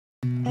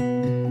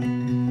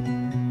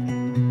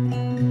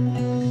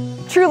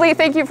Truly,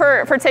 thank you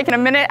for taking a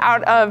minute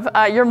out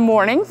of your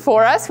morning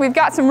for us. We've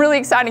got some really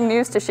exciting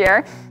news to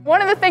share.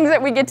 One of the things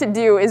that we get to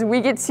do is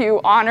we get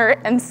to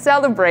honor and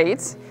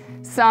celebrate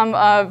some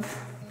of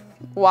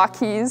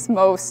Waukee's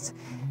most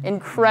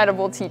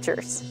incredible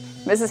teachers.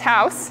 Mrs.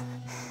 House,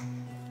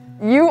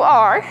 you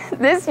are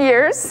this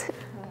year's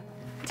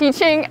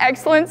Teaching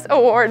Excellence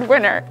Award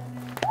winner.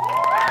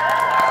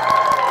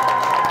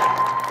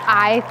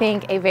 I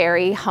think a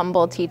very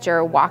humble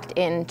teacher walked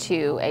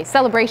into a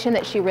celebration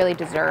that she really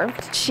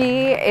deserved.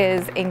 She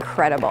is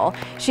incredible.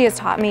 She has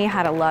taught me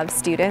how to love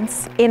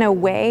students in a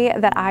way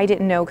that I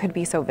didn't know could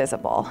be so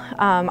visible.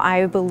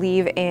 I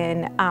believe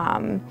in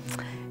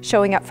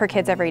showing up for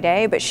kids every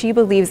day, but she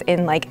believes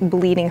in like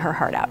bleeding her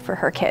heart out for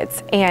her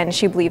kids, and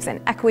she believes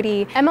in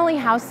equity. Emily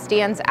House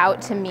stands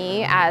out to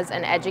me as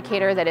an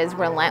educator that is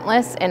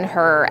relentless in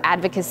her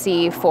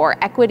advocacy for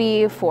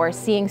equity, for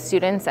seeing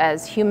students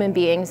as human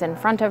beings in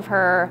front of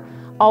her,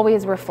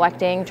 always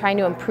reflecting, trying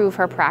to improve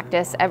her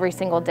practice every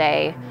single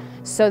day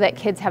so that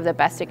kids have the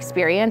best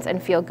experience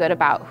and feel good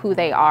about who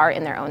they are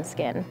in their own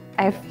skin.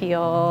 I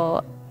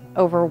feel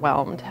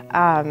overwhelmed.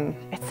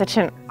 It's such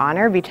an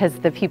honor because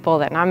the people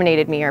that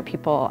nominated me are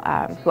people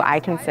who I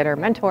consider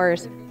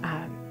mentors.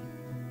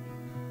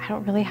 I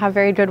don't really have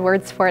very good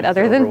words for it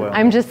other than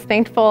I'm just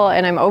thankful,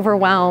 and I'm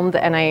overwhelmed,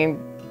 and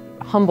I'm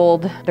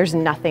humbled. There's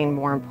nothing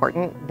more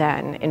important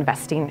than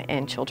investing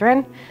in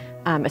children,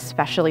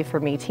 especially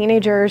for me,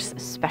 teenagers,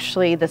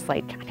 especially this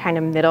like kind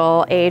of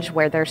middle age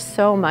where there's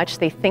so much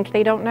they think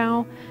they don't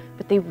know,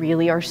 but they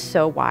really are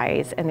so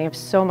wise and they have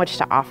so much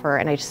to offer,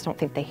 and I just don't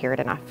think they hear it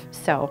enough.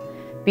 So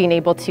being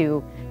able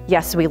to,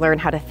 yes, we learn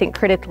how to think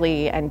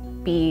critically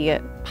and be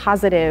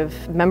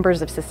positive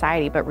members of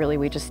society, but really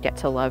we just get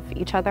to love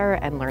each other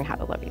and learn how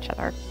to love each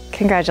other.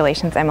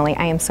 Congratulations, Emily.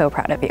 I am so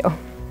proud of you.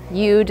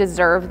 You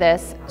deserve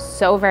this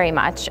so very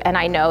much, and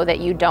I know that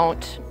you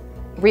don't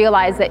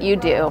realize that you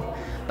do,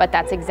 but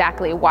that's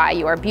exactly why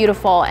you are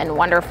beautiful and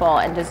wonderful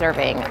and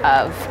deserving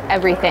of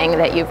everything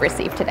that you've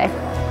received today.